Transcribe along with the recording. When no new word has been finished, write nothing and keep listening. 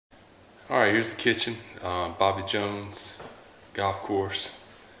Alright, here's the kitchen. Bobby Jones golf course.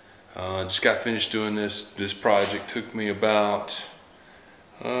 Just got finished doing this. This project took me about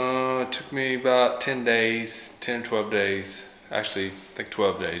 10 days, 10, 12 days. Actually, I think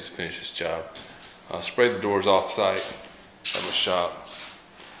 12 days to finish this job. Sprayed the doors off site at my shop.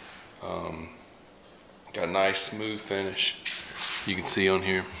 Got a nice smooth finish. You can see on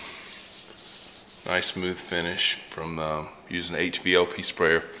here. Nice smooth finish from using HVLP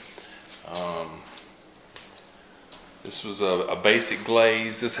sprayer. This was a basic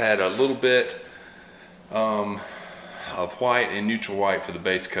glaze. This had a little bit of white and neutral white for the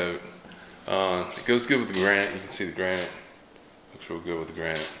base coat. It goes good with the granite. You can see the granite. Looks real good with the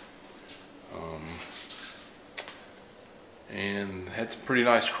granite. And had some pretty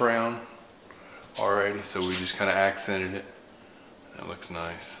nice crown already, so we just kind of accented it. That looks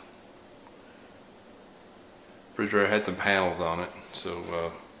nice. Refrigerator had some panels on it,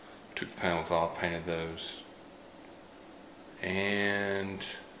 so took the panels off, painted those. And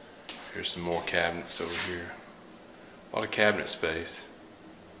here's some more cabinets over here. A lot of cabinet space.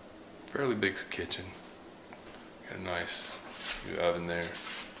 Fairly big kitchen. Got a nice new oven there.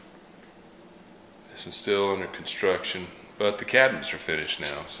 This one's still under construction, but the cabinets are finished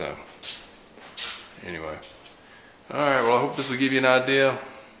now, so anyway. Alright, well I hope this will give you an idea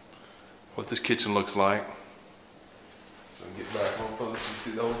what this kitchen looks like. So I'll get back on close and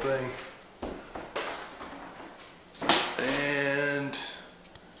see the whole thing. And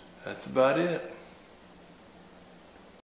that's about it.